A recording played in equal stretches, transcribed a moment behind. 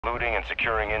Looting and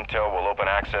securing intel will open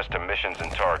access to missions and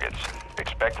targets.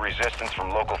 Expect resistance from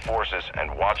local forces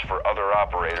and watch for other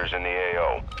operators in the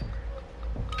AO.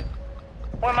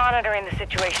 We're monitoring the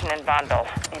situation in Vandal.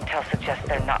 Intel suggests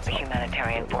they're not the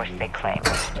humanitarian force they claim.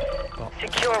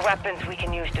 Secure weapons we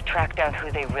can use to track down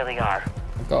who they really are.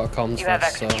 I've got a comms You have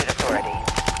vest, execute authority.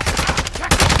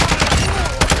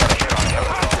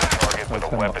 Target with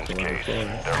a weapons case.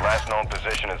 Their last known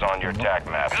position is on your TAC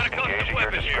map. Engage at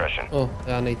your discretion. Oh,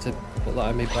 yeah, I need to put that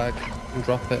in my bag and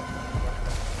drop it.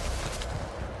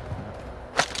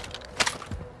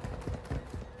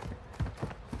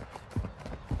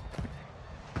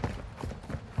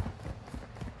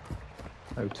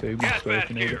 O2, Gas mask if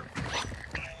you need here.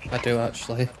 it. I do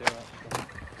actually.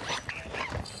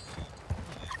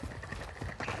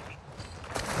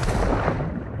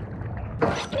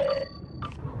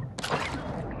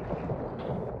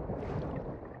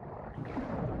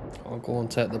 I'll go and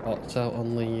take the box out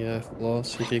on the floor,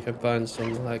 see if you can find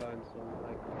some like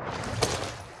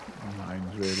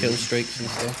Mine's really kill streaks and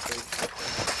stuff.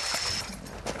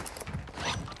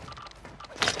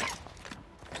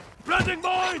 Planting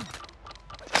mine!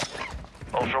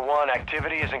 Ultra One,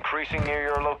 activity is increasing near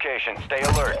your location. Stay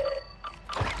alert.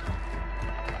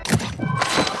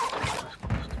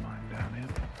 mine down here.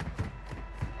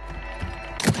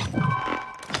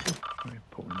 Let me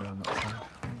put one down that side.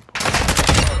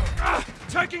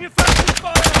 Taking effective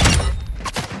fire!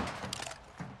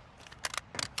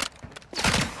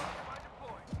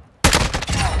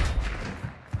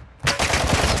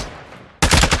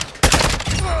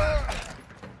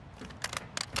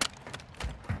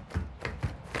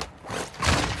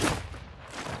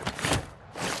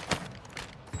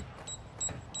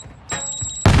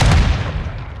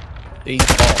 These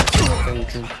bots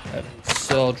can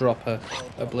so drop a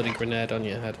bloody grenade on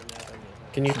your head.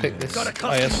 Can you pick this Got a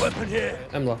custom IS weapon here.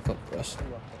 M-lock up for us?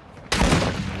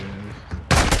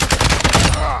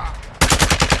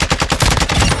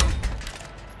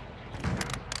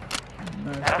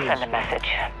 No, That'll send a message.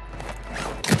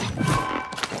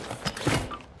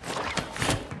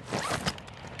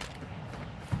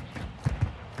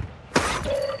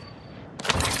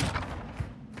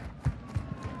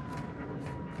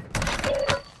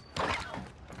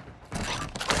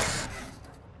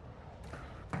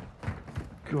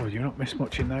 God, you've not missed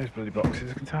much in those bloody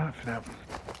boxes. I can tell that for now.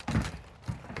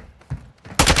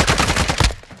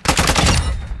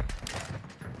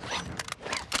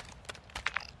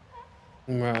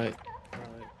 Right.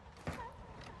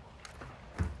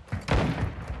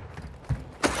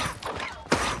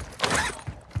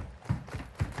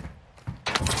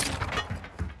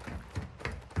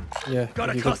 Yeah, Got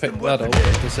a if you can custom pick that weapon up,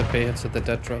 here. disappear to the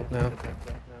dead drop now.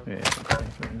 Yeah, I'm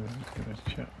just gonna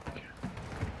check.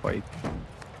 Wait.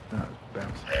 That was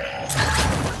bouncing.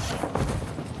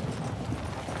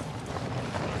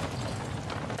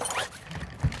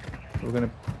 We're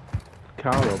gonna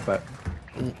car or bet.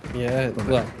 Yeah,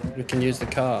 well, we can use the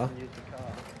car.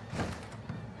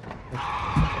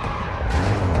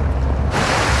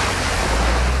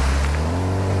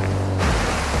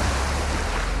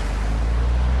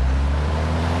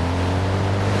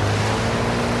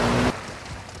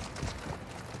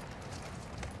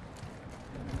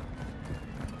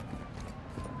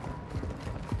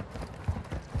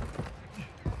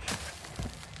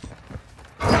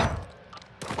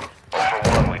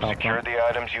 Ultra One, we've secured the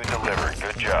items you delivered.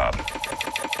 Good job.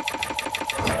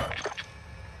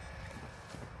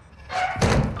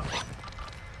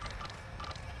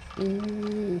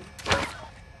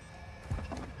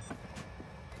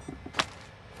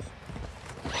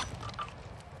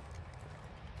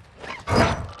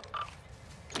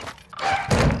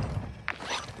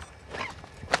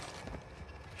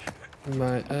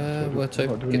 Right, where to?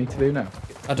 What do we need to do now?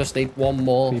 I just need one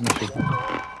more. Team mission.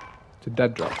 To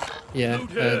dead drop. Yeah,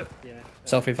 Loot here.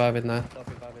 self-revive in there.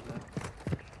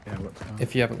 Yeah, let's go.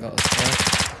 If you haven't got a spare.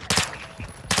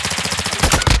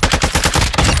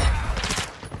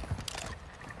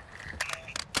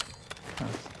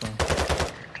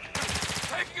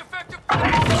 Taking effective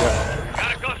fire!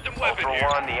 Got a custom weapon Ultra here.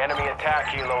 One, the enemy attack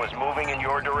helo is moving in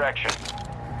your direction.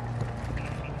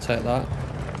 Take that.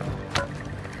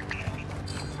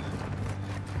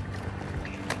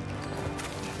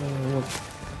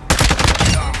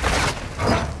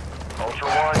 Ultra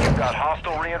One, you've got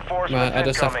hostile reinforcements Right, I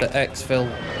just have incoming. to exfil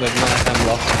with my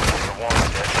hemlock.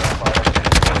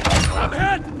 I'm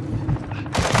hit!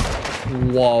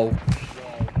 Whoa.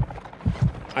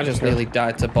 I just nearly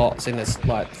died to bots in this,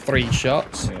 like, 3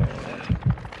 shots. Yeah.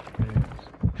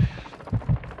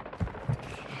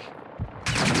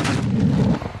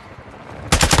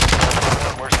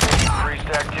 We're seeing increased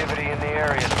activity in the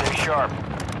area. Stay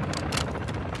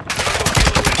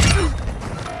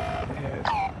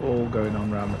all going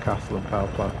on around the castle and power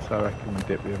plant, so I reckon we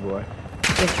dip the other way.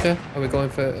 Okay. Are we going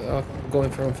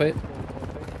for on feet?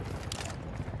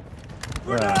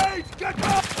 Grenades! Get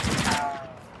up!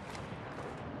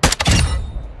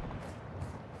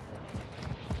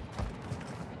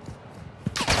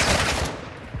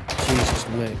 Jesus,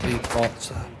 mate, these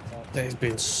bots, they've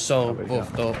been so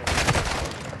buffed up.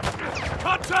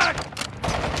 Contact!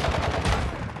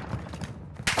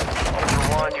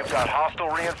 Ultra One, you've got hostile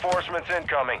reinforcements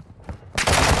incoming.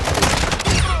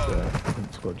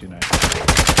 Different squad, you know.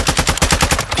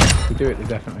 If we do it, they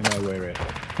definitely know we're here.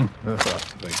 That's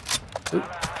the thing.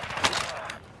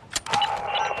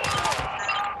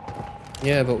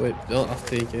 Yeah, but we don't have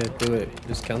to do it,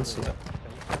 just cancel it.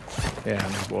 Yeah,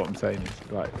 and what I'm saying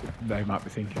is, like, they might be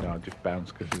thinking, I'll just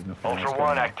bounce because there's nothing else Ultra going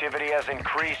One, on. activity has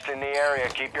increased in the area.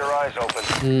 Keep your eyes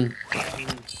open.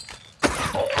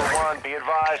 Ultra One, be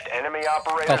advised, enemy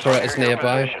operators are near your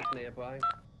position.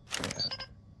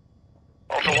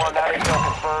 Ultra One, that intel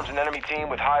confirms an enemy team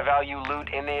with high-value loot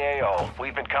in the AO.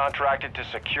 We've been contracted to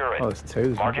secure it. Oh, there's two.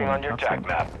 There's Marking another on your one. TAC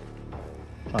map.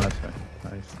 Oh, that's fine.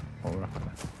 That is what we're after.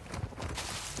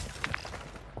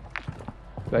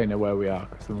 They know where we are,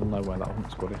 because they'll know where that hunt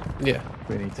squad is. Yeah.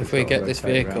 We need to If we sort of get this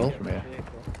rotate around vehicle from here.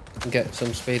 and get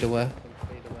some speed away.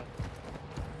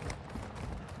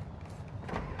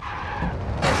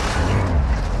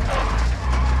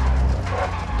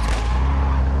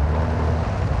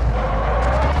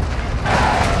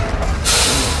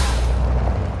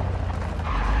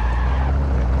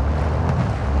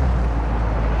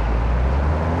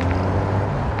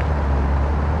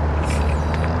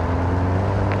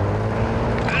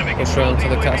 Push around to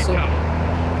the castle.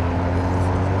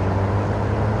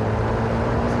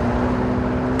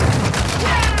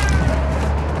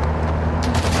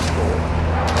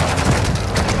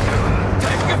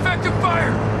 Taking effective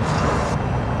fire!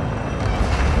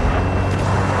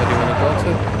 Where do you want to go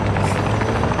to?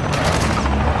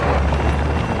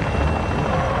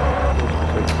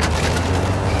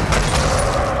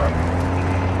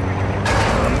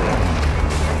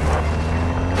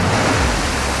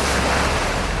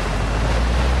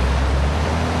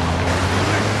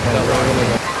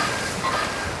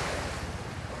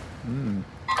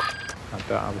 I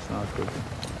doubt how this now is good.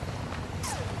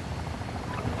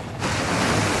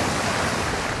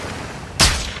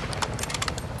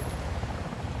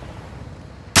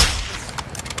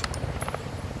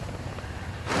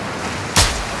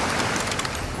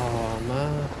 Oh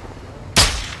man.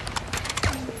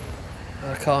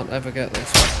 I can't ever get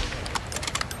this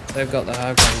one. They've got the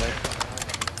high ground there.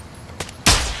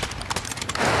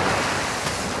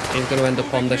 He's going to end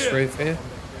up on this roof here.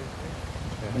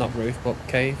 Not roof, but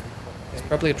cave. He's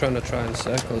probably trying and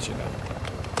circle us, you know.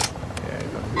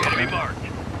 Yeah, Enemy marked.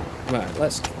 Right,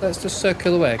 let's just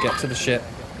circle away, get to the ship.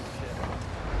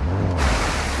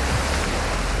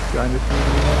 behind us.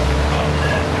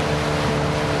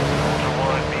 Ultra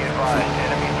One, be advised,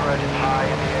 enemy threat is high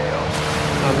in the AO.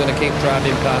 I'm going to keep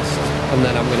driving past, and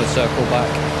then I'm going to circle back.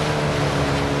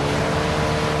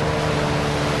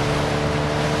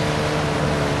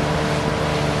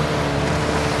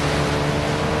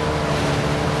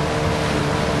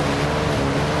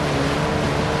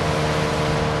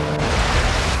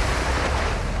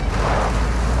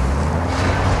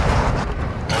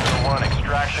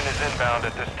 Inbound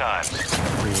at this time.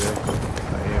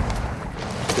 Right here.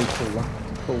 Do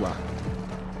pull that.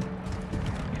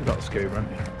 You've got the scuba,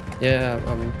 haven't you? Yeah,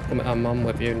 I'm on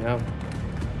with you now.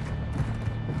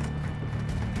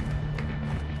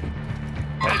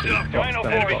 Heads up, Dino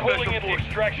 4 is pulling into the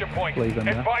extraction point. Leave them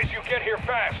there. Advise you get here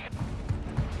fast.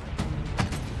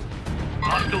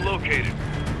 Hostile located.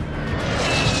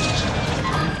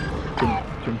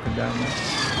 Jumping down there.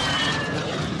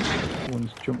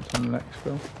 One's jumped on the next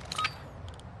fill.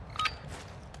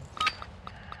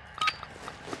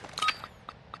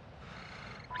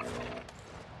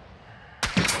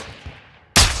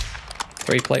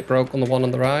 Three plate broke on the one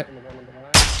on the right.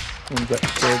 One's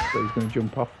extra, so he's going to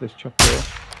jump off this chopper here.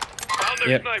 Found their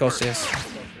Yep, sniper. of course he is.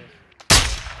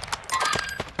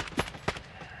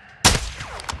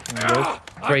 There he goes.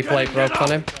 Three plate broke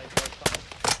on him.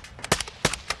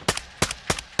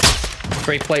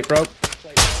 Three plate broke.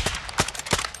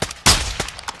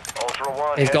 Ultra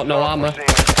One, He's got heads no up, armor. we're seeing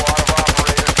a squad of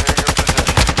operators near your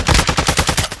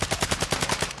position.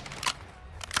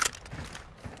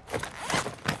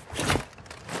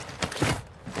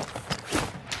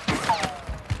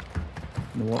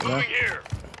 And the what there? Moving here.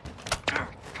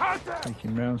 Contact.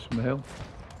 Taking rounds from the hill.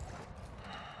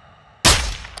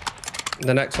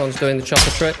 The next one's doing the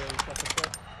chopper trick.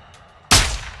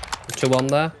 Two on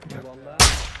there.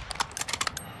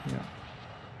 Yeah.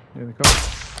 Here they come.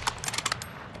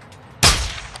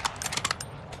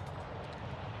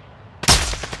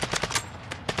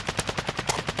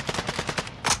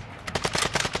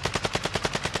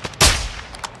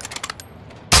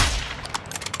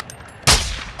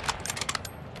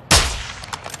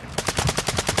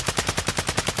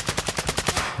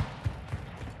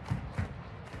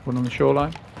 One on the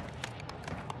shoreline.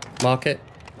 Mark it.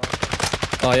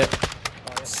 Oh, yeah.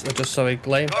 I just saw a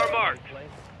glare. Car marked.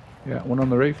 Yeah, one on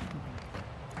the roof.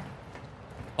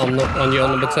 On your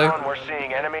number 2. We're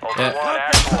seeing enemy.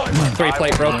 Yeah. 3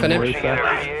 plate broken him.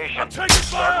 I'm taking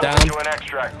fire. Down. To an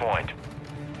extract point.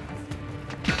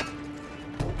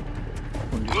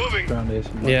 One just Moving. around here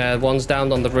somewhere. Yeah, one's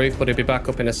down on the roof, but he'll be back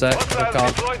up in a sec. I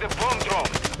can't. Deploy the bomb drone.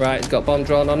 Right, he's got bomb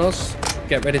drawn on us.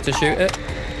 Get ready to shoot it.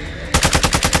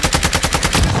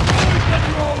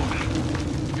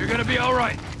 You're gonna be all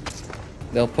right.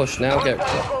 They'll push now. Get.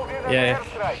 Yeah.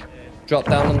 Drop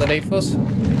down underneath us.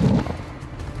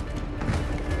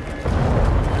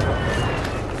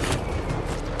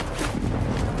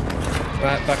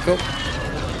 Right, back up.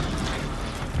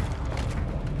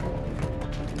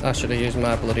 I should have used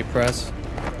my bloody press.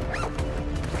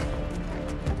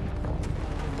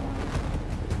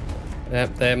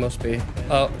 Yep, there must be.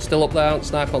 Oh, still up there.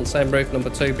 Snipe on the same roof, number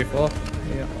 2 before.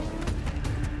 Yeah.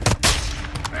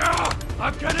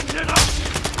 I'm getting hit up.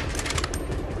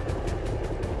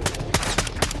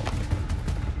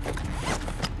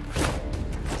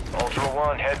 Ultra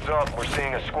One, heads up. We're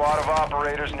seeing a squad of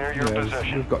operators near your Yeah,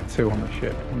 position. we've got 2 on the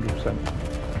ship, 100%.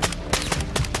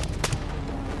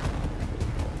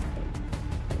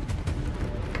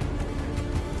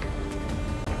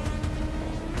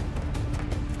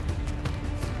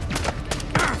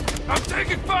 I'm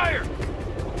taking fire.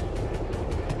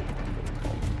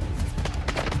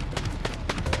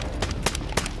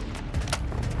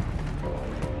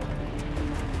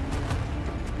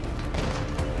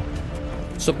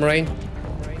 Submarine.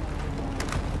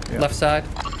 Yeah. Left side.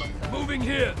 Moving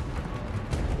here.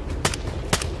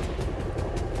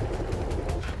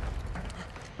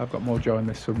 I've got more joy in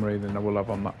this submarine than I will have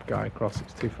on that guy across.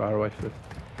 It's too far away for.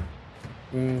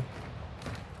 Mm.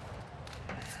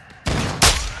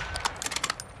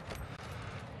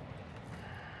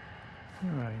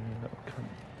 Right, you little cunt.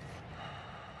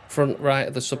 Front right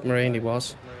of the submarine he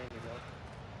was.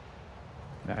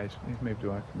 Nah, he's moved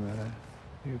away from there.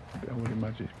 I would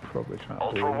imagine he's probably trying to.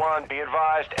 Ultra One, be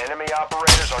advised. Enemy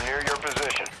operators are near your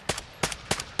position.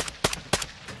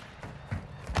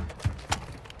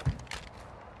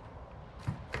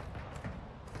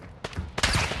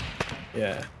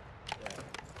 Yeah.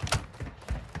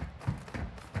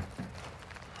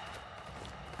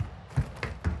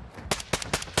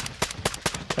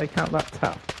 Take out that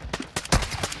tap.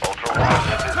 Ultra One,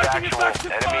 this is actual.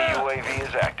 Enemy UAV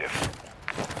is active.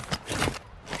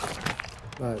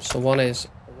 Right, so one is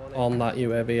on that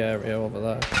UAV area over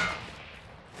there.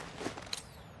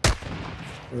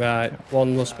 Right,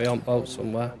 one must be on boat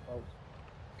somewhere.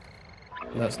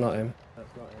 That's not him.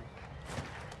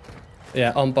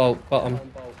 Yeah, on boat, bottom.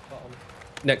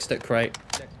 Next to crate.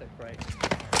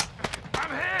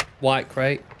 I'm hit. White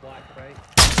crate.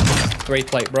 3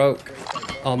 plate broke.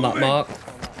 On that mark.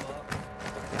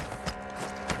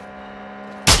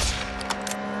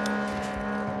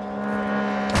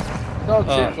 Dog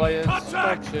shit, players. Dog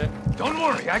Contact. shit. Don't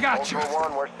worry, I got you. Ultra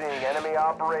One, we're seeing enemy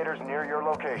operators near your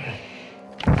location.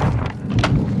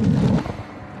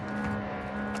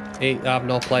 I have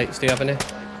no plates, do you have any?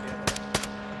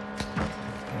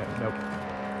 Yeah,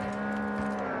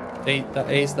 nope.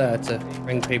 He's there to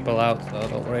bring people out, so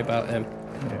don't worry about him.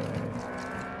 Yeah.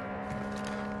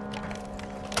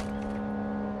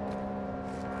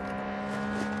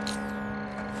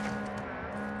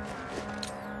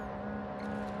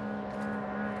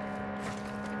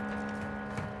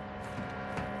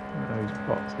 Those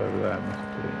bots over there must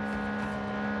be.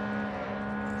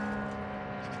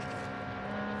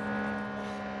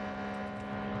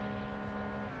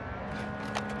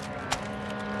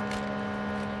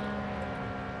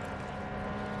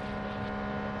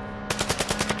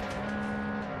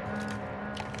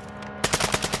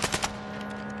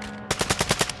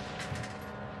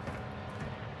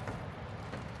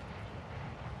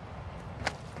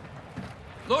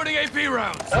 Loading AP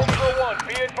rounds. Ultra One,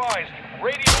 be advised.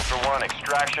 Radio. Ultra One,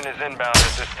 extraction is inbound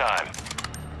at this time.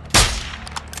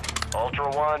 Ultra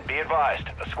One, be advised.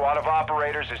 A squad of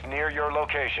operators is near your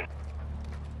location.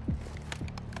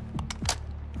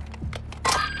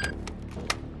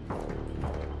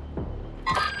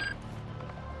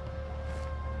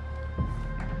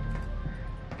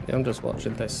 Yeah, I'm just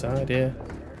watching this side here.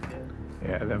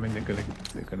 Yeah, I mean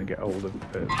they're gonna get hold of.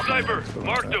 Sniper,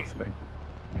 marked him.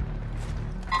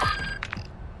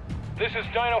 This is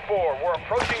Dino 4. We're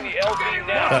approaching the LZ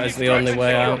now. That is the only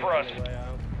way out.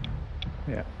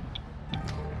 Yeah.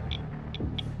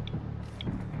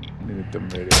 They've done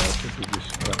really well because we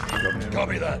just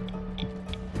Copy that.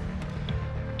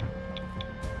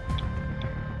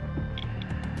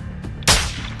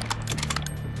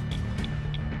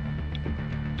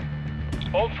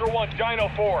 Ultra One, Dino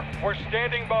 4. We're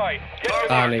standing by. Get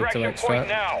to I the need to extraction point extract.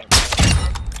 now.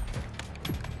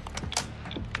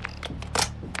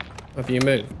 Have you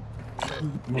moved?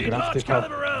 We're gonna have to.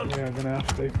 Yeah, I'm gonna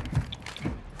have to.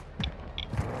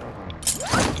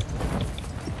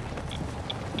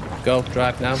 Go,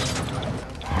 drive now.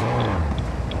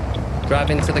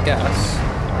 Drive into the gas.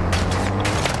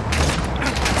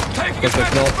 Because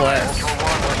we've no place.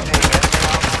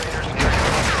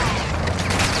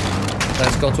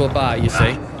 Let's go to a bar, you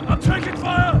see. I'm taking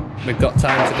fire. We've got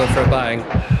time to go for a bang.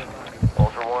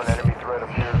 Ultra One, enemy threat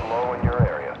appears low in your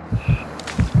area.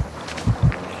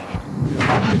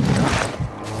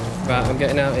 Right, I'm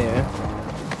getting out here.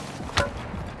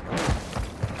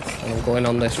 And I'm going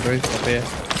on this roof up here.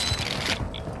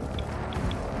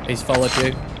 He's followed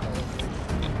you.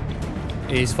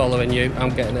 He's following you. I'm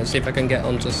getting it. See if I can get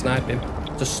on to snipe him.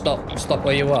 Just stop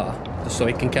where you are, just so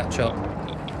he can catch up.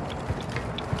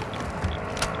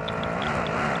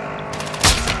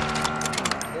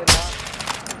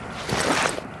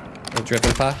 He's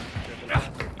driven past.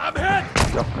 I'm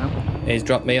hit. Drop now. He's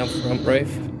dropped me on front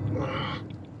roof.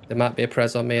 There might be a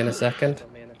prez on me in a second.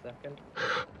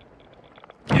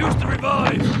 Use the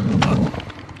revive.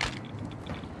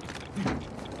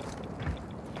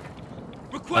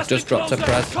 I've just dropped a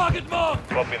prez. Target mark.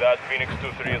 Copy that. Phoenix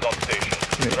 2-3 is on station.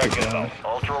 Tracking it out.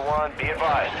 Ultra One, be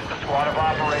advised. The squad of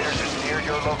operators is near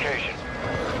your location.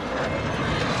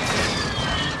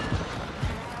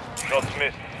 Shots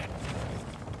missed.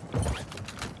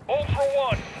 Ultra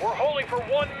One, we're holding for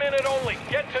 1 minute only.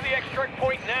 Get to the extract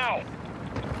point now.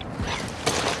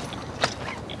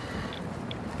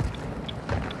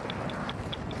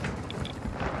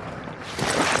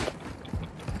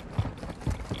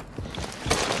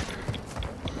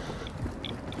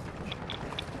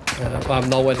 I'm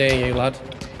nowhere near you, lad.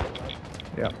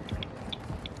 Yeah.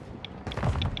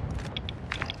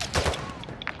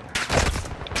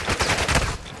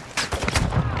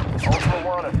 Ultra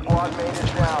One, a squad mate is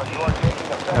down. You are taking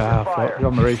effective fire.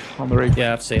 On the reef. On the reef.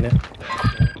 Yeah, I've seen it.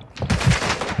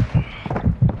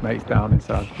 Mate's down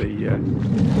inside the.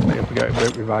 Mate, I forget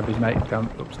to revive his mate down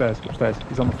upstairs. Upstairs.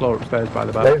 He's on the floor upstairs by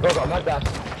the bar. They've got a mad dash.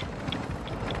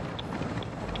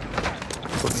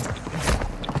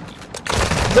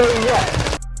 No, yeah.